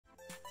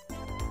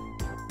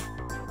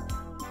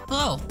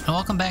Hello, and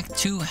welcome back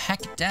to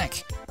Heck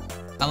Deck.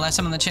 Last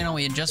time on the channel,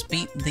 we had just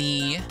beat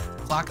the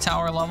clock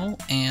tower level,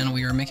 and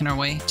we were making our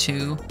way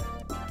to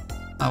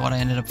what I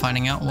ended up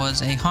finding out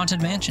was a haunted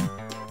mansion.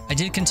 I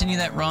did continue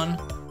that run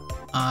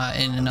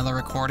in another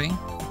recording,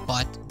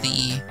 but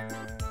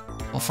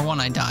well, for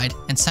one, I died,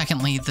 and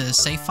secondly, the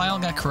save file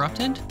got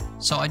corrupted,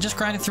 so I just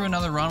grinded through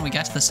another run. We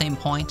got to the same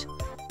point,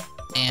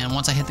 and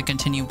once I hit the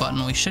continue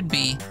button, we should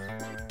be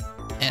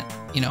at,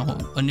 you know,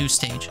 a new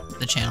stage of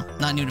the channel.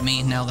 Not new to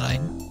me now that I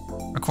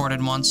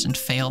recorded once and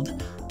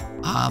failed,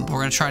 but we're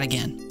gonna try it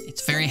again.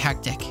 It's very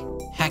hectic.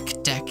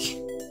 Hectic.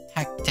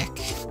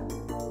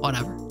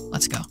 Whatever.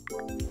 Let's go.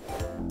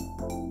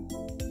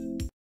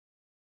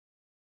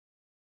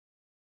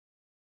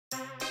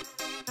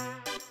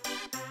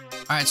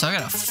 Alright, so I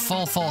got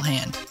a full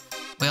hand.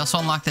 We also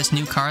unlocked this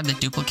new card that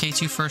duplicates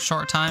you for a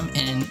short time,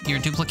 and your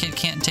duplicate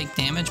can't take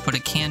damage, but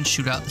it can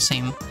shoot out the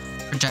same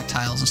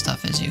projectiles and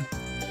stuff as you.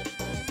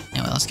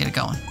 Anyway, let's get it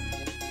going.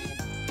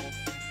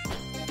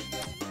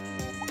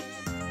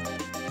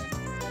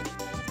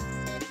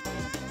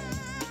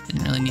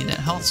 Didn't really need that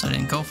health, so I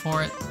didn't go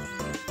for it.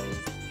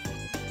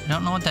 I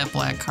don't know what that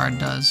black card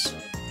does.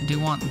 I do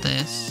want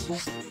this.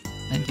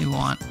 I do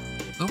want...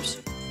 Oops.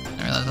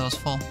 I realized I was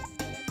full.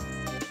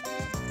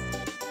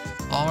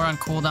 While we're on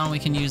cooldown, we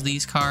can use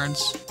these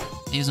cards.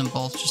 I use them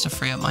both just to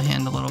free up my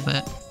hand a little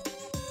bit.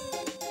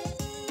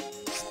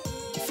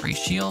 Free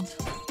shield.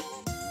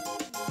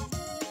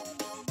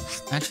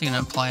 I'm actually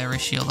going to apply every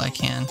shield I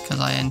can, because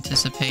I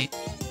anticipate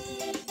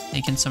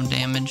taking some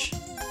damage.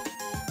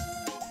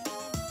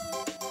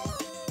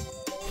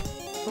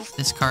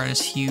 This card is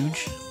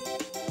huge.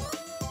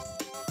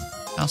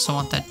 I also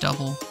want that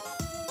double...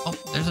 Oh,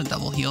 there's a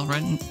double heal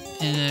right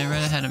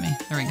ahead of me.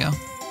 There we go.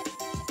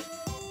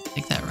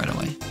 Take that right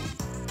away.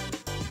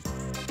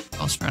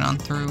 Go straight on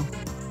through.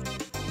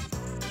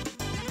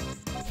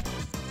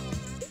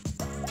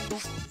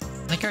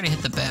 I think I already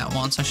hit the bat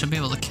once. I should be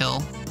able to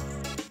kill.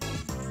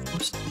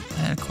 Oops,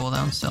 I had a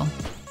cooldown still.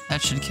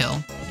 That should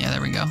kill. Yeah,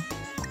 there we go.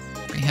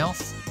 Free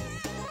health.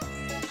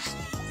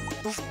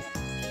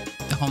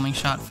 The homing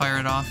shot, fire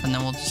it off, and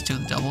then we'll just do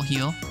the double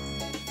heal.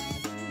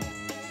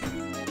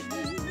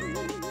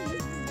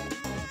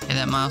 Okay,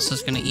 that mouse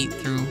is going to eat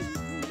through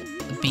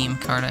the beam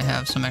card I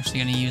have, so I'm actually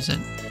going to use it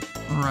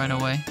right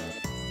away.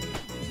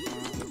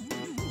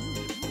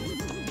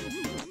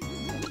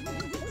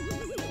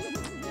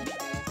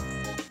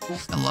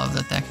 I love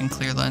that that can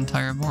clear the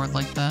entire board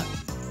like that.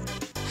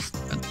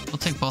 But we'll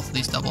take both of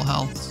these double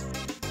healths.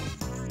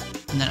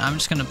 And then I'm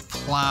just going to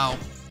plow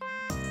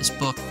this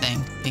book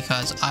thing,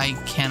 because I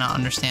cannot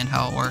understand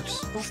how it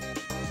works.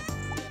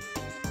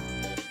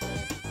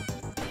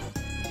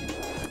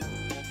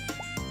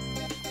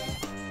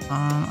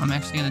 I'm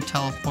actually going to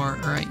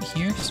teleport right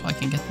here so I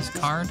can get this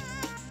card.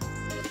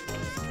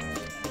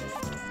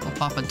 I'll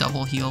pop a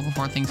double heal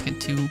before things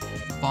get too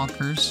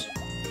bonkers.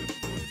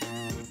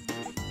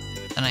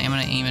 Then I am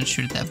going to aim and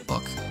shoot at that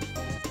book.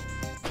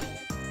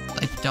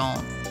 I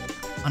don't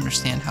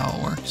understand how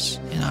it works,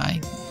 and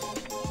I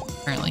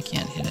apparently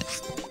can't hit it.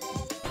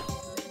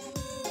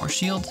 Or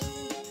shield.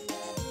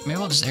 Maybe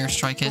we'll just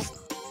airstrike it.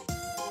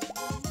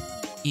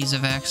 Ease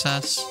of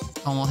access.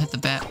 Oh, and we'll hit the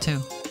bat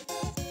too.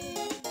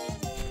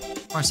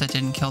 Of course that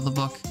didn't kill the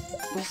book.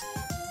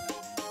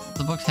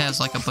 The book has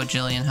like a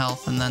bajillion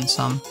health and then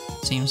some,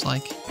 it seems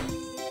like.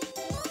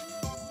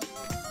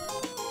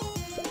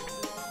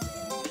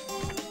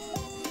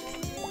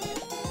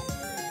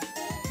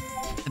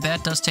 The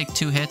bat does take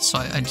 2 hits, so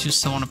I just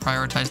still want to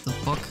prioritize the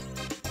book.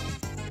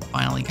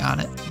 Finally got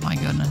it. My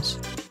goodness.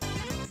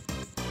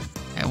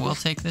 Okay, we'll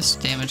take this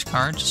damage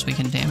card just so we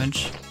can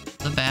damage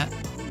the bat.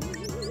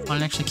 Oh,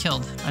 it actually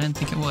killed. I didn't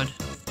think it would.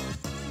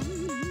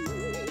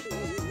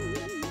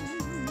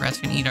 Rats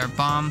can eat our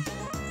bomb.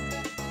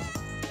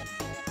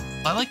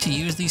 I like to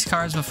use these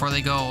cards before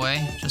they go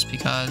away, just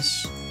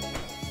because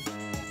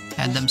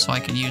I had them so I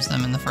could use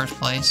them in the first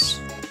place.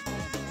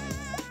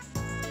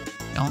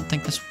 I don't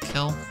think this will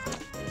kill.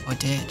 Oh, it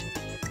did.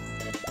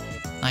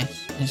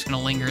 Nice. I'm just gonna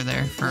linger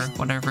there for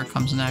whatever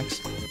comes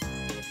next.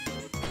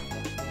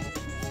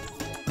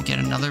 We get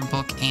another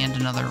book and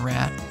another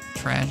rat.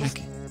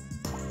 Tragic.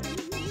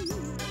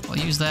 We'll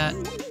use that.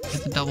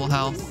 Get the double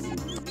health.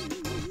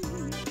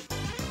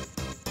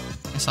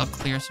 Guess I'll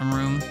clear some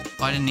room.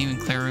 Oh, I didn't even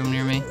clear room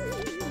near me.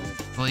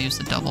 We'll use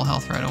the double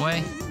health right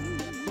away.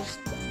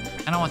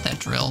 I don't want that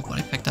drill, but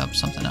I picked up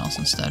something else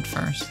instead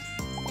first.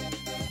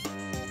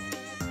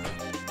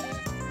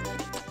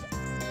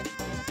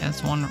 Yeah,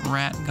 that's one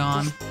rat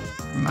gone.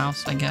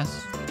 Mouse, I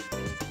guess.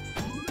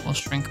 We'll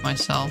shrink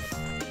myself.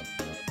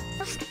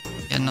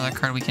 Get another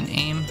card we can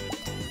aim.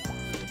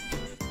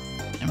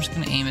 I'm just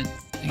gonna aim it,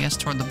 I guess,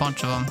 toward the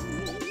bunch of them.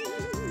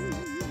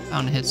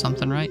 Bound to hit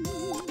something, right?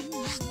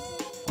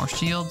 More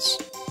shields.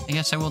 I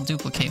guess I will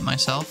duplicate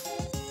myself.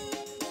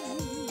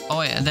 Oh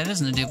wait, that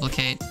isn't a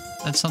duplicate.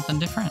 That's something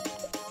different.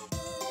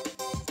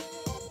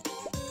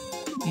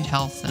 Need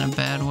health in a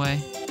bad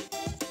way.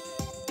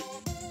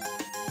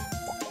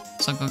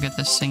 So I'll go get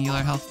this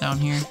singular health down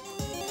here.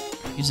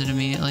 Use it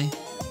immediately.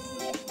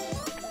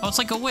 Oh, it's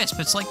like a wisp.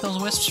 It's like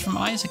those wisps from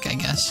Isaac, I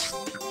guess.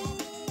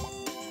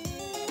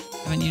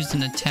 Haven't used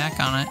an attack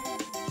on it,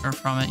 or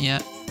from it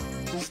yet.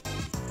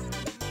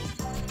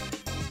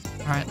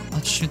 Alright,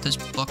 let's shoot this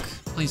book.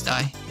 Please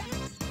die.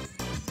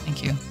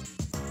 Thank you.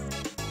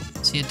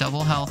 See a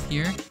double health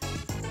here.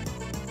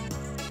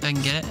 If I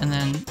can get it, and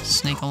then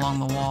snake along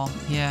the wall.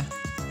 Yeah.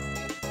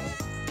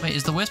 Wait,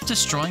 is the wisp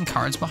destroying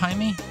cards behind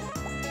me?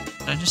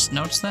 Did I just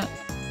notice that?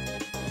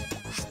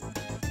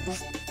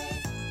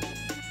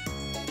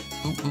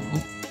 Ooh, ooh,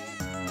 ooh.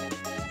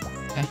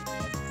 Okay.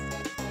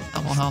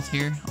 Double health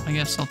here. I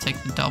guess I'll take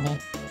the double.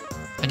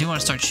 I do want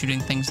to start shooting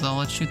things though.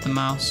 Let's shoot the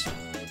mouse.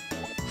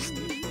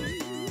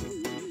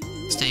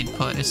 Stayed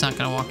put. It's not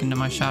gonna walk into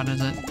my shot,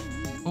 is it?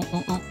 Ooh,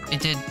 ooh, ooh. It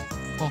did.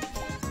 Cool.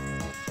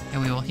 Okay,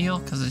 we will heal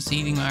because it's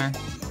eating our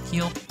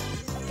heal.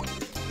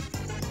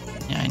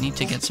 Yeah, I need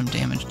to get some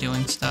damage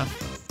doing stuff.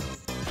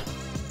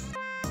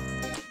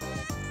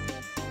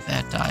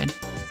 Bat died.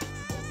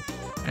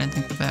 I didn't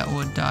think the bat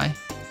would die.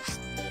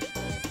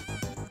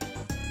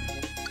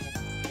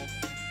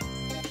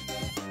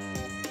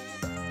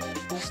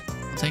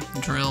 I'll take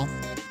the drill.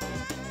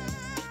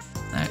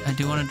 I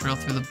do want to drill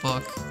through the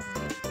book.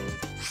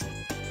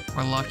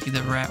 We're lucky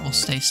the rat will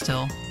stay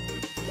still.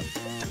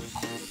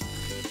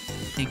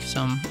 Take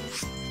some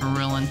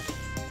drilling.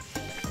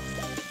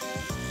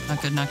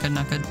 Not good, not good,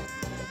 not good.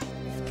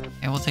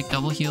 Okay, we'll take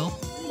double heal.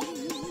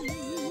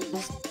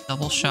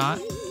 Double shot.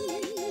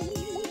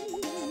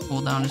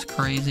 Cooldown is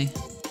crazy.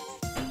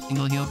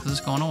 Single heal because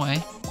it's going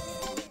away.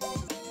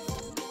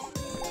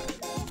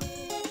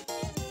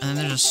 And then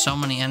there's just so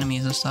many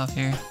enemies and stuff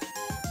here.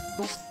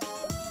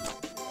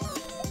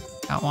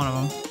 Got one of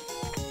them.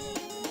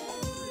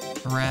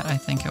 A rat, I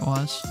think it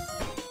was.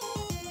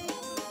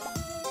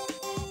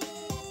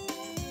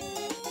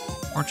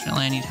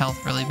 Fortunately, I need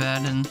health really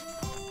bad, and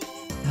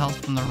the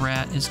health from the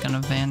rat is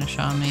gonna vanish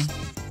on me.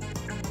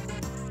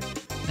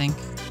 I think.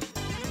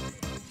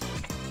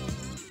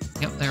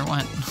 Yep, there it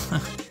went.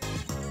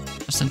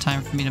 Just in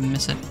time for me to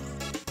miss it.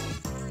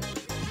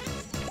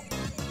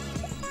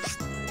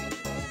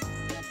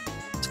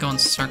 Let's go in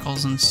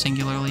circles and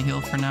singularly heal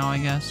for now, I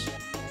guess.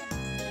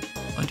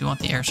 I do want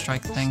the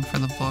airstrike thing for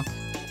the book.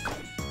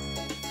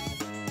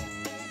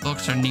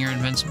 Books are near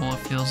invincible, it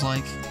feels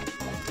like.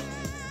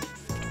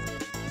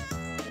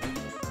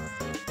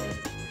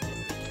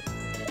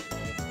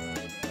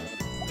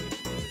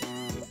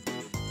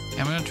 Okay,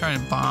 I'm gonna try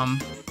to bomb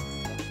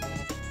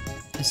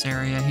this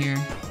area here.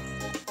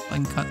 If I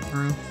can cut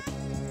through.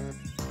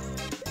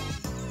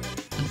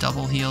 A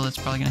double heal, that's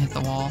probably gonna hit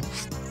the wall.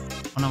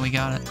 Oh no, we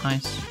got it.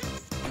 Nice.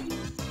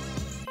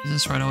 Use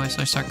this right away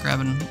so I start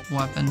grabbing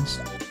weapons.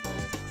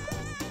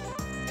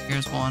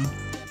 Here's one.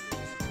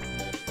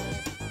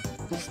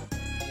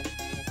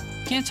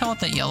 Can't tell what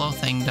that yellow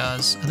thing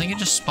does. I think it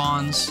just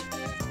spawns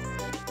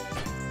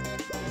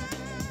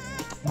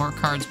more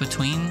cards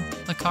between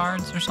the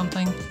cards or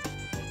something.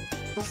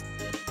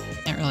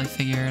 Can't really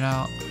figure it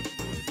out.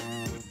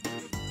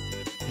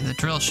 Okay, the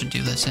drill should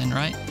do this in,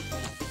 right?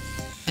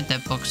 Hit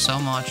that book so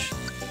much.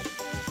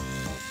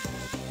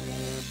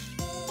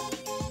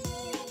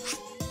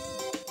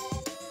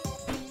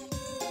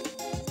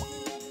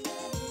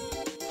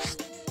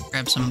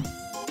 Grab some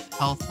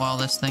health while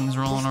this thing's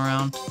rolling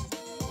around.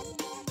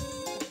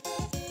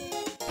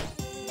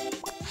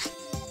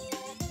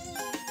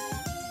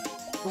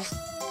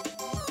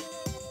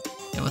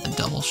 With a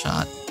double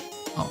shot.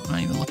 Oh, I'm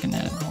not even looking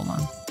at it. Hold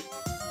on.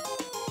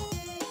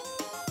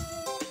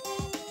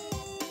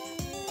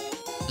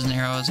 As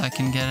narrow as I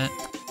can get it.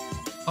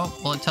 Oh,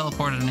 well, it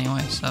teleported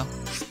anyway, so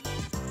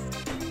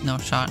no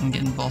shot in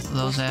getting both of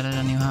those added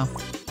anyhow.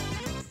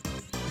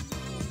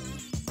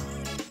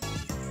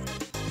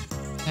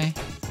 Okay.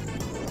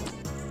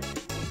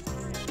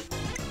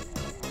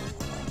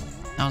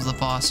 That was the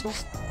boss.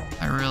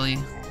 I really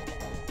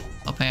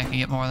hoping I could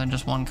get more than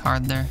just one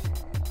card there.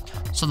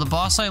 So the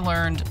boss, I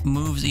learned,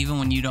 moves even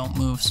when you don't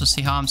move. So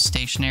see how I'm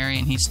stationary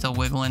and he's still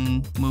wiggling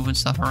and moving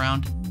stuff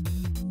around?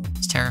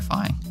 It's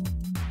terrifying.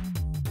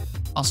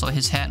 Also,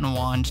 his hat and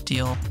wand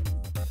deal,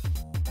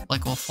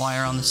 like, will fly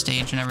around the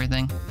stage and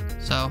everything.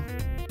 So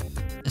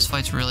this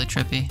fight's really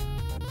trippy.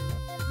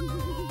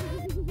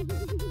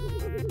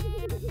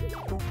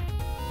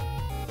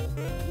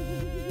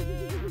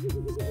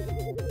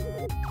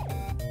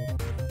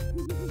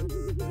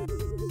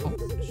 Oh,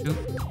 shoot.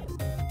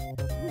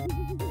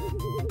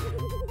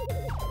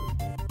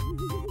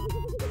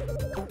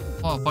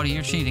 Whoa, buddy,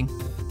 you're cheating.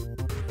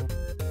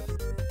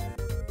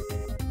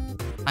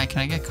 Hi, can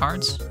I get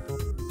cards?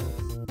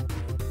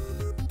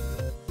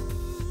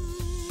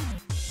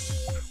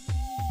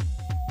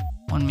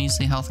 One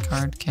measly health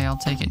card. Okay, I'll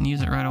take it and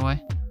use it right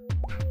away.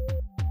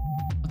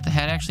 But the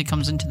head actually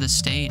comes into the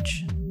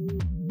stage.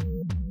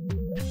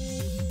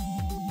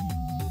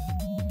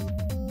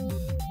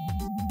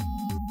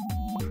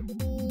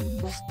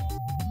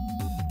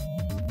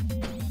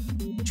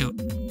 Shoot.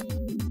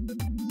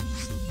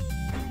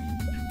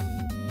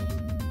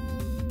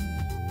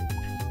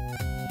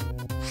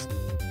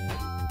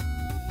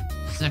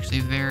 It's actually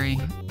very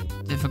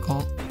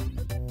difficult.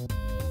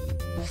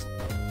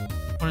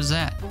 What is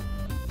that?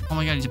 Oh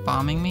my god, he's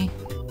bombing me?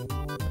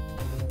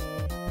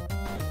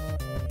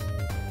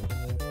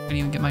 Couldn't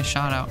even get my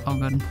shot out. Oh,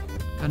 good.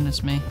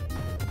 Goodness me.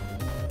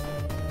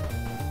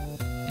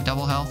 Okay,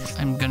 double health.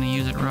 I'm gonna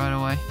use it right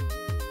away.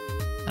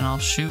 And I'll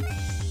shoot.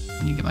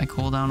 Can you get my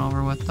cooldown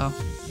over with, though?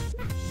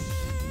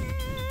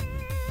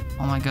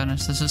 Oh my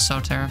goodness, this is so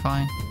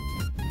terrifying.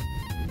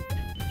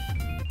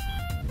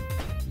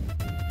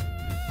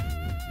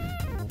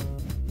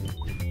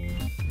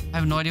 I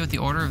have no idea what the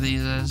order of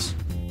these is.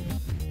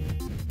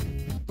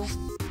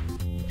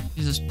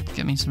 You just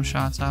get me some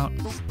shots out.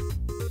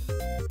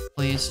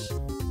 Please.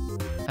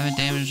 I haven't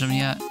damaged them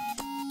yet.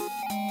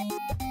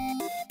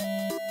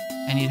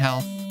 I need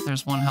health.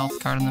 There's one health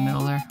card in the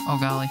middle there. Oh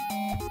golly.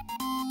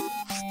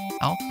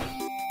 Help?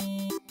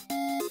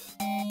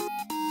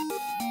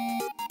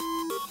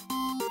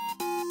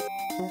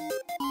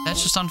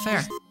 That's just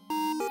unfair.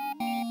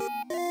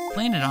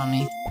 Landed on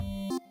me.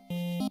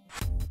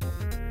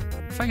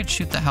 If I could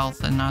shoot the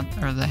health and not,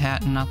 or the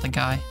hat and not the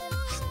guy.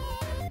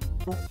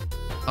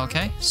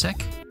 Okay,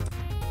 sick.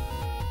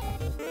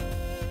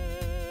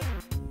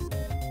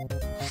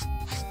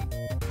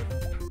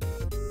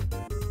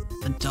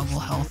 The double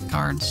health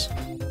cards.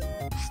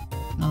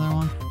 Another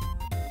one.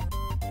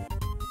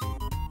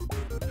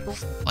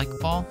 Spike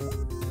ball.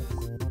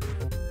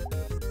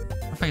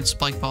 Or if I could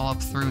spike ball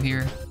up through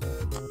here.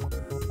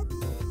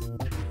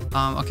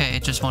 Okay,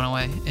 it just went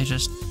away. It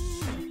just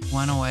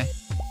went away.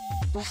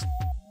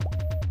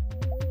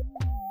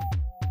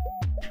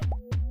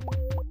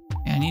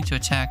 Yeah, I need to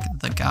attack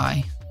the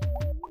guy.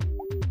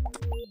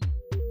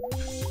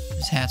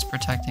 His hat's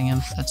protecting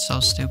him. That's so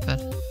stupid.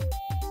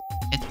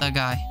 Hit the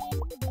guy.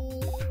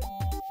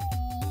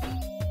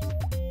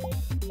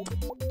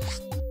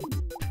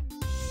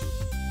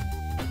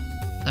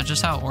 Is that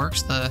just how it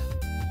works? The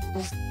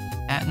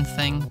hat and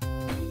thing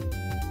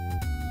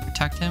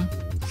protect him?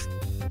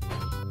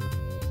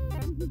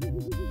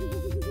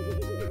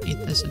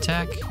 Eat this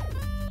attack.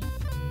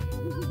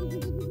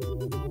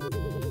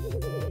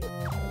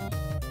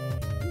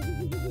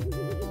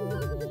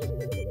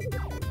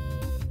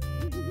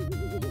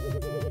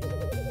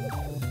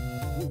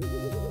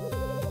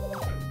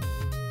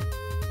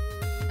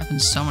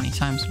 Happens so many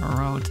times in a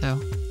row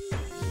too.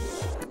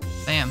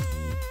 Bam.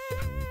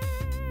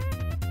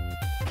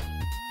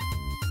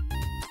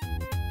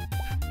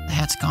 The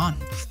hat's gone.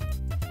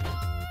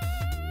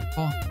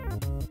 Cool.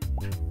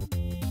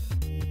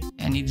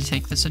 I need to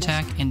take this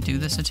attack and do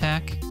this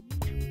attack.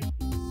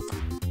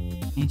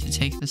 I need to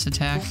take this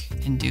attack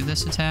and do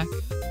this attack.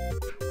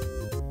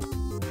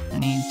 I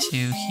need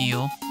to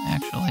heal,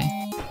 actually.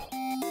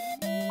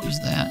 Use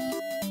that.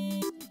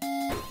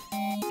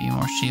 A few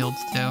more shields,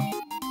 too.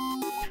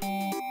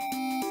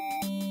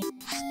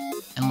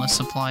 Endless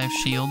supply of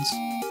shields.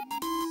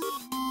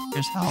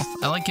 Here's health.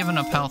 I like giving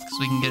up health because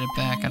we can get it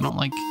back. I don't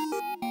like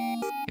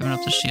giving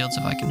up the shields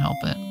if I can help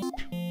it.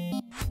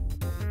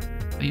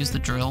 I use the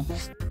drill.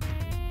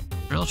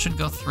 Drill should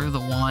go through the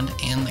wand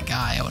and the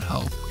guy, I would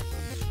hope.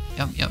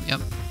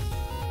 Yep.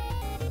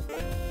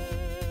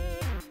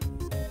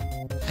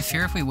 I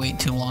fear if we wait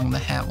too long, the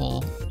hat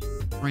will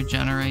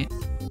regenerate.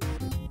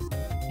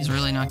 He's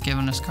really not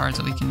giving us cards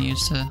that we can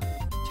use to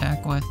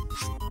attack with.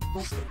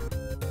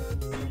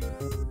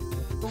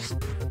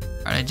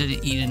 Alright, I did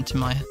eat into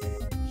my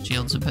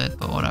shields a bit,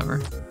 but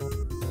whatever.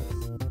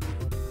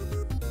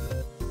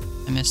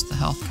 I missed the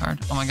health card.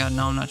 Oh my god,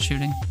 no, I'm not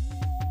shooting.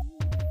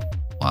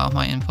 Wow,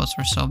 my inputs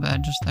were so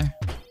bad just there.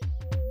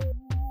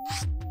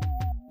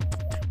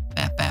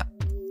 Bap.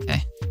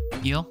 Okay.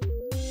 Heal.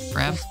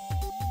 Grab.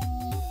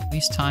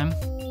 Waste time.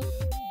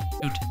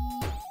 Shoot.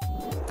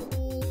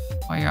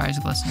 Why are your eyes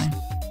glistening?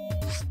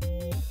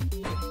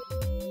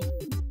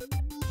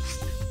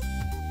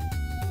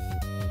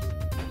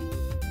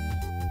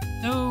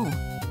 No!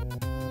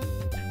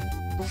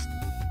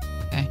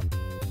 Okay.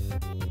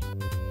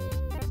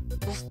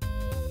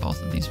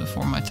 Both of these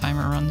before my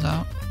timer runs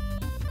out.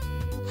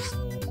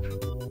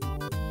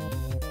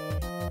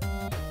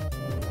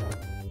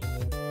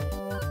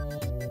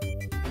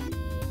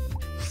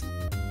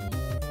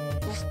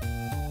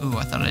 Ooh,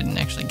 I thought I didn't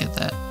actually get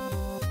that.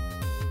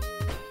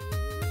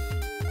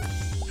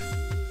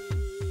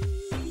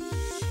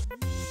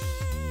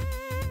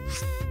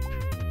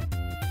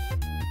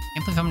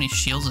 Can't believe how many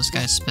shields this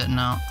guy's spitting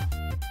out.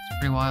 It's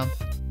pretty wild.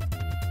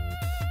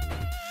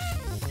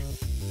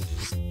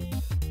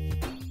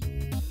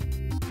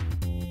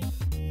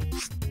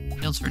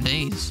 Shields for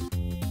days.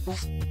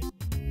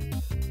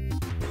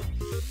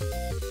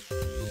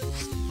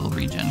 We'll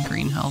regen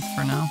green health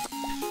for now.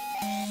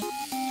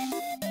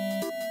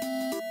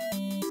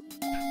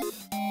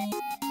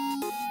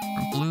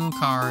 Blue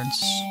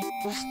cards.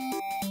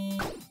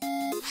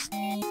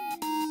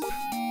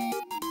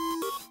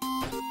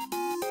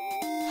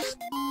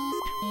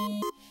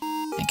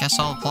 I guess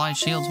I'll apply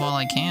shields while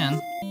I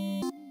can.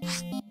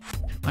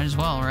 Might as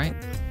well, right?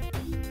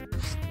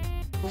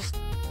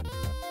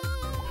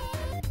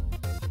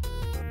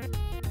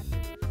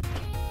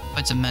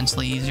 It's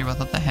immensely easier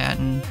without the hat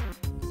and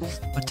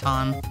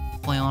baton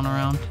flailing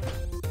around.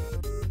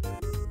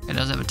 He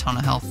does have a ton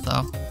of health,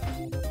 though.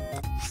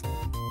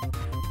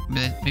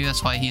 Maybe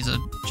that's why he's a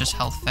just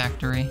health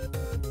factory.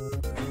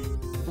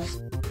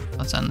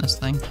 Let's end this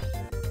thing.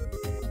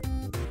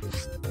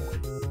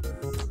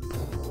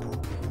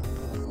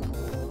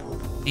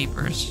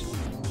 Papers.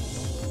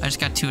 I just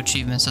got 2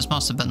 achievements. This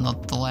must have been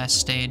the last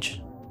stage.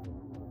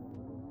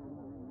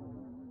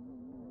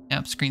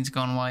 Yep, screen's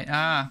going white.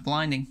 Ah,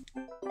 blinding.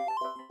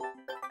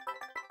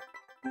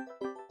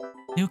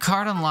 New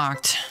card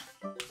unlocked.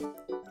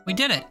 We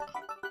did it.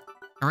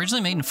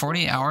 Originally made in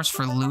 48 hours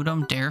for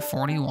Ludum Dare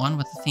 41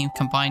 with the theme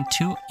combined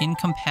 2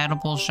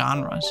 incompatible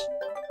genres.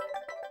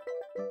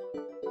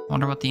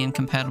 Wonder what the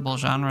incompatible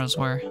genres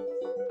were.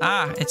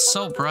 Ah, it's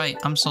so bright.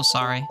 I'm so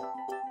sorry.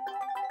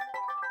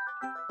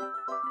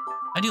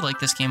 I do like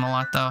this game a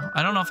lot, though.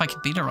 I don't know if I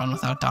could beat a run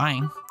without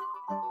dying.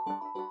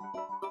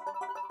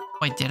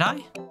 Wait, did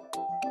I?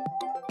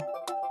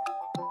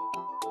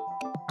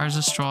 Cards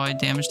destroyed,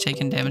 damage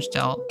taken, damage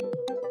dealt.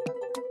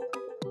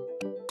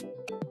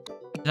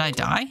 Did I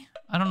die?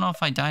 I don't know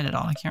if I died at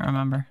all. I can't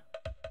remember.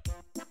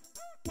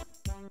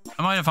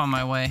 I might have on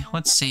my way.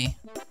 Let's see.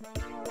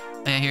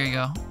 Yeah, here you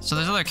go. So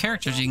there's other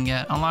characters you can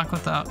get. Unlock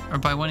without, or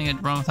by winning a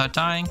run without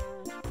dying.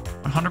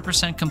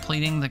 100%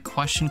 completing the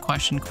question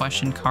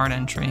card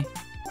entry.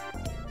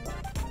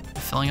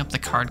 Filling up the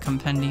card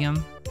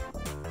compendium.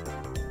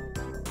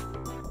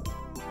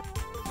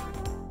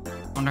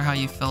 Wonder how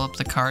you fill up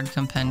the card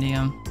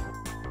compendium.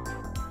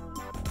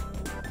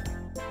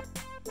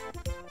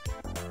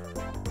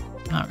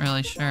 Not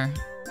really sure.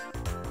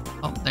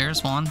 Oh,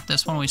 there's one.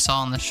 This one we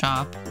saw in the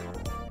shop.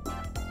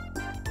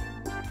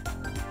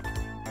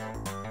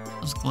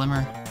 Those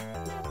glimmer.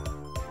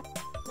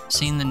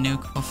 Seen the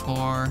nuke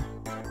before.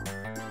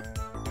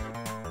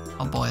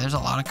 Oh boy, there's a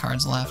lot of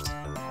cards left.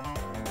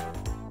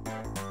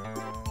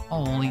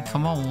 Holy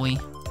camoli.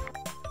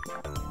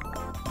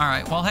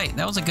 Alright, well hey,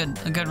 that was a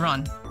good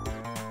run.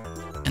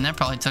 And that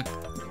probably took,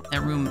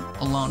 that room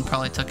alone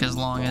probably took as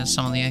long as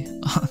some of the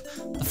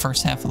the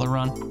first half of the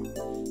run.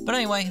 But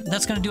anyway,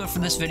 that's going to do it for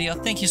this video.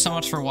 Thank you so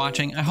much for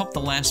watching. I hope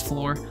the last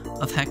floor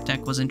of Heck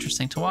Deck was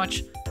interesting to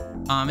watch.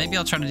 Maybe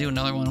I'll try to do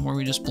another one where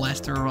we just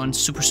blast through a run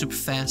super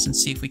fast and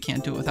see if we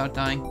can't do it without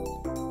dying.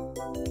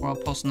 Or I'll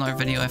post another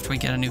video after we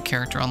get a new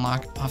character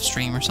unlocked off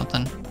stream or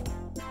something.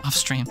 Off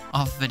stream,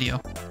 off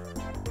video.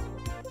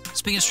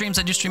 Speaking of streams,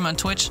 I do stream on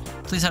Twitch.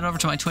 Please head over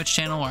to my Twitch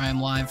channel where I'm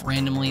live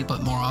randomly,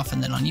 but more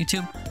often than on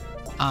YouTube.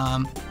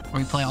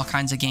 Where we play all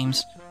kinds of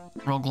games.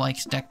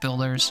 Roguelikes, deck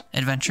builders,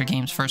 adventure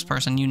games, first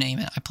person, you name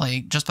it. I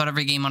play just about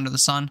every game under the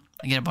sun.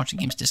 I get a bunch of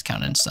games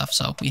discounted and stuff,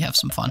 so we have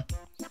some fun.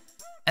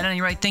 At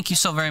any rate, thank you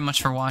so very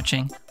much for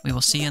watching. We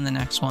will see you in the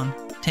next one.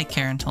 Take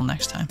care until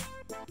next time.